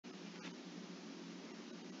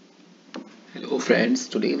friends,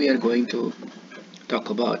 today we are going to talk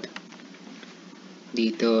about the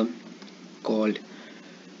term called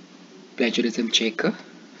plagiarism checker.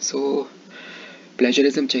 So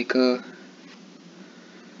plagiarism checker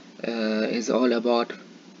is all about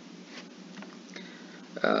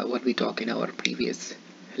what we talk in our previous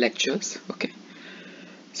lectures. Okay,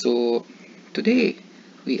 so today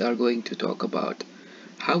we are going to talk about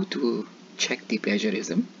how to check the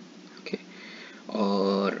plagiarism. Okay,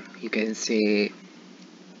 or you can say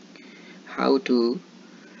how to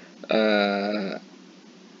uh,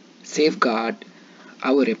 safeguard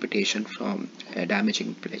our reputation from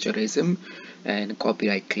damaging plagiarism and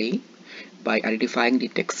copyright claim by identifying the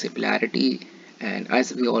text similarity. And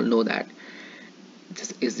as we all know that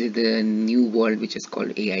this is the new world which is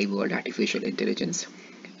called AI world, artificial intelligence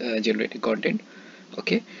generated content.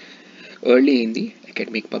 Okay, early in the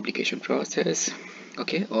academic publication process.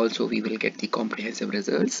 Okay, also we will get the comprehensive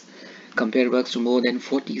results, compare works to more than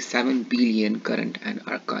 47 billion current and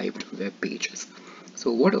archived web pages.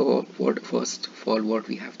 So what first of all what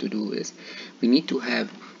we have to do is we need to have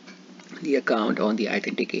the account on the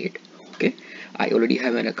iThenticate. Okay, I already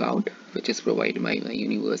have an account which is provided by my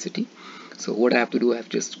university. So what I have to do, I have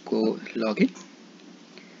to just go log in.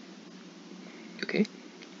 Okay,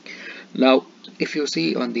 now if you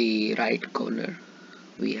see on the right corner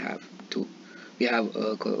we have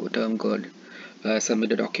a term called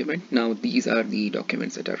submit a document. Now these are the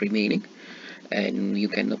documents that are remaining, and you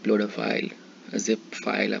can upload a file, a zip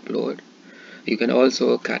file upload. You can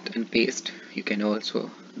also cut and paste. You can also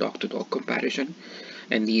doc to doc comparison,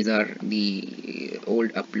 and these are the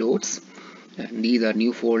old uploads, and these are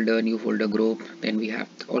new folder group. Then we have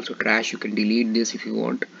also trash. You can delete this if you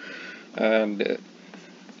want. And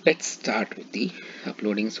let's start with the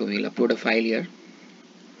uploading. So we'll upload a file here,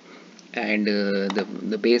 and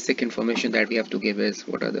the basic information that we have to give is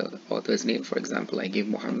what are the author's name. For example, I give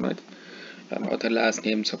Muhammad, author last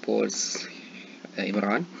name, suppose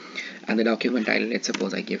Imran, and the document title, let's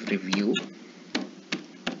suppose I give review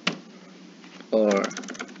or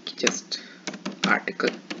just article.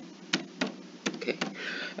 Okay,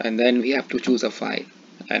 and then we have to choose a file,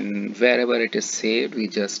 and wherever it is saved we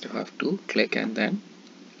just have to click and then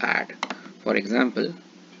add. For example,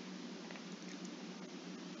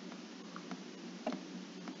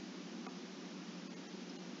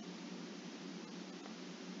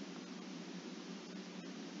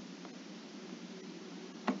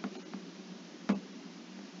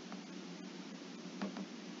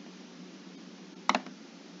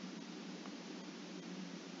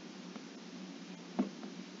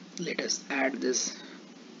 let us add this.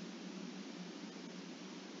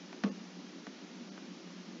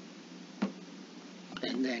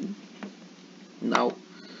 And then now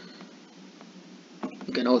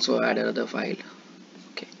you can also add another file.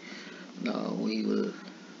 Okay, now we will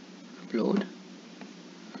upload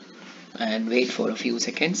and wait for a few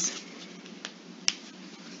seconds.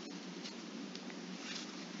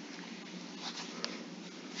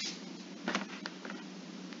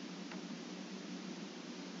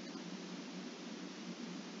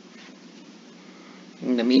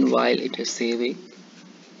 In the meanwhile, it is saving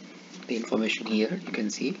the information here. You can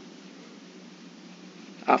see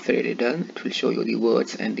after it is done, it will show you the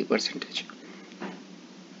words and the percentage.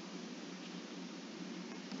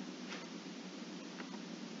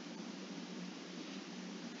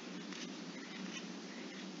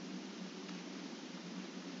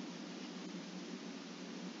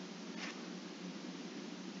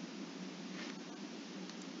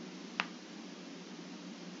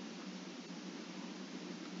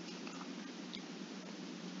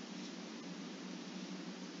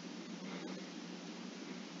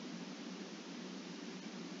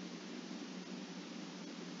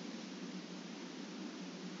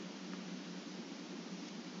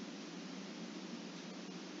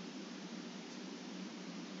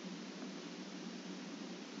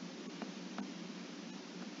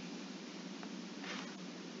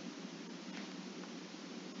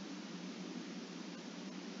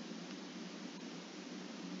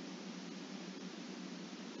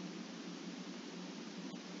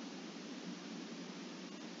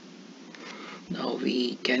 Now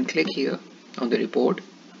we can click here on the report.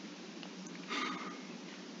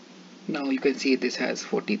 Now you can see this has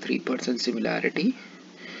 43% similarity,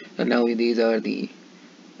 and now these are the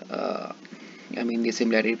the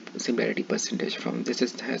similarity percentage from this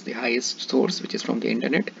has the highest source, which is from the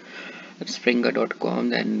internet, springer.com,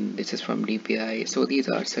 then this is from DPI. So these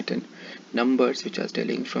are certain numbers which are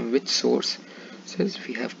telling from which source says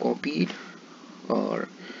we have copied, or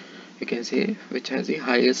you can say which has the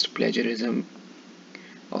highest plagiarism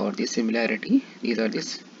or the similarity. These are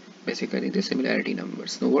this basically the similarity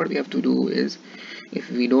numbers. Now what we have to do is, if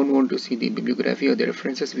we don't want to see the bibliography or the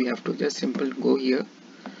references, we have to just simply go here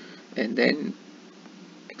and then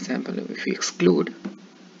example if we exclude,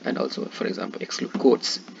 and also for example exclude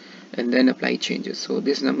quotes, and then apply changes, so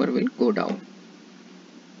this number will go down.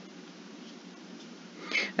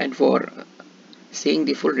 And for seeing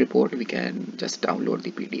the full report, we can just download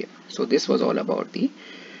the PDF. So this was all about the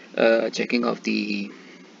checking of the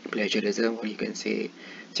plagiarism, or you can say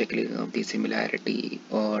checking of the similarity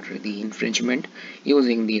or the infringement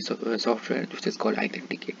using the software which is called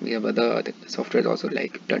iThenticate. We have other softwares also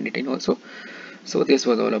like Turnitin also. So this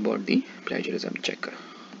was all about the plagiarism checker.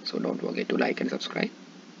 So don't forget to like and subscribe.